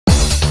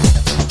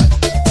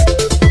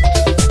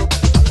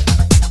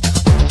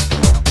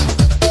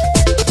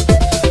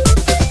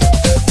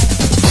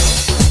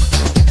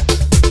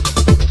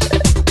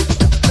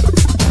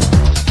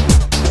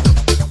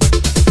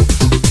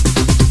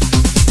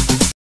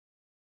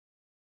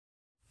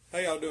How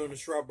y'all doing?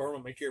 It's Rob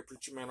Burnham, make here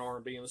Preacher Man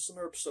R&B, and this is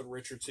another episode of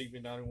Richard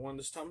TV 91.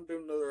 This time I'm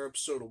doing another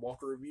episode of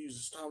Walker Reviews.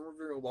 This time we're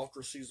reviewing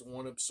Walker Season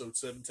 1, Episode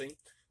 17.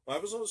 What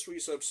happens on this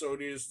week's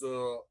episode is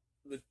the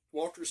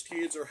Walter's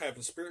kids are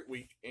having Spirit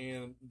Week,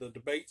 and the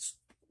debates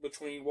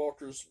between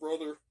Walter's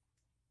brother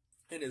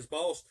and his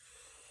boss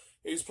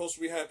is supposed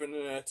to be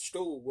happening at the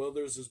school. Well,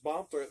 there's this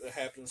bomb threat that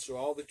happens, so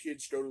all the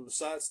kids go to the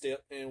side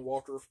step, and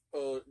Walter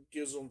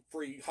gives them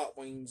free hot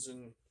wings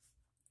and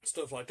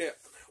stuff like that.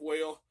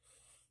 Well,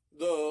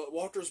 the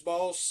Walter's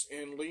boss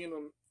and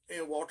Liam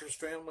and Walter's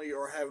family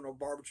are having a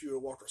barbecue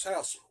at Walter's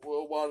house.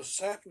 Well, while this is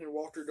happening,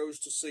 Walter goes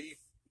to see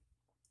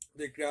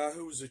the guy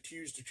who was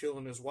accused of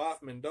killing his wife,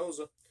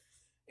 Mendoza,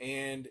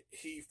 and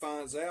he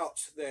finds out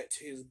that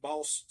his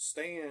boss,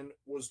 Stan,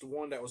 was the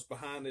one that was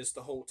behind this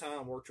the whole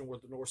time, working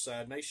with the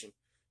Northside Nation.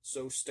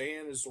 So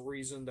Stan is the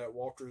reason that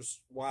Walter's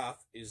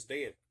wife is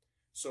dead.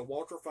 So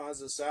Walter finds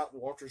this out, and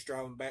Walter's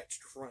driving back to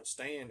confront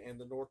Stan, and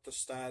the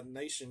Northside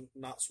Nation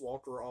knocks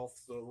Walter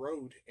off the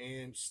road,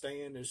 and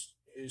Stan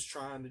is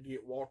trying to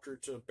get Walter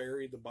to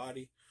bury the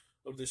body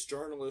of this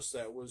journalist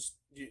that was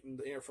getting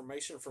the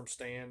information from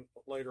Stan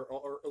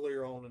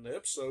earlier on in the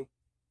episode.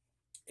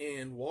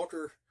 And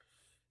Walter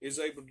is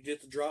able to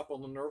get the drop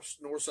on the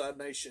Northside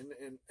Nation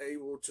and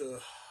able to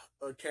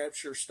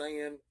capture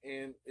Stan,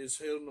 and is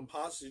holding them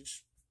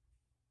hostage.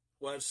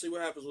 We'll have to see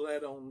what happens with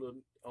that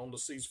on the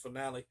season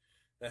finale.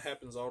 That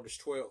happens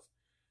August 12th.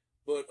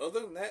 But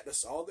other than that,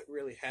 that's all that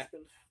really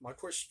happened. My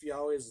question for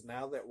y'all is,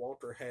 now that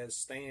Walter has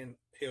Stan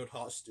held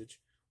hostage,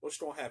 what's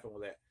going to happen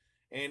with that?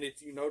 And if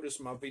you notice,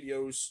 my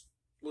videos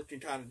looking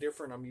kind of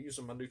different. I'm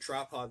using my new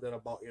tripod that I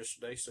bought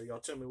yesterday. So y'all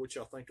tell me what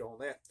y'all think on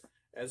that.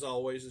 As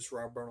always, it's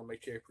Rob Burnham,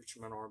 aka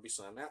Preacher Man R&B,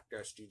 signing out.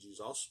 Guys, GG's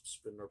awesome. It's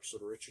been an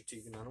episode of Richard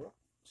TV 91.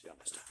 See y'all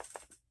next time.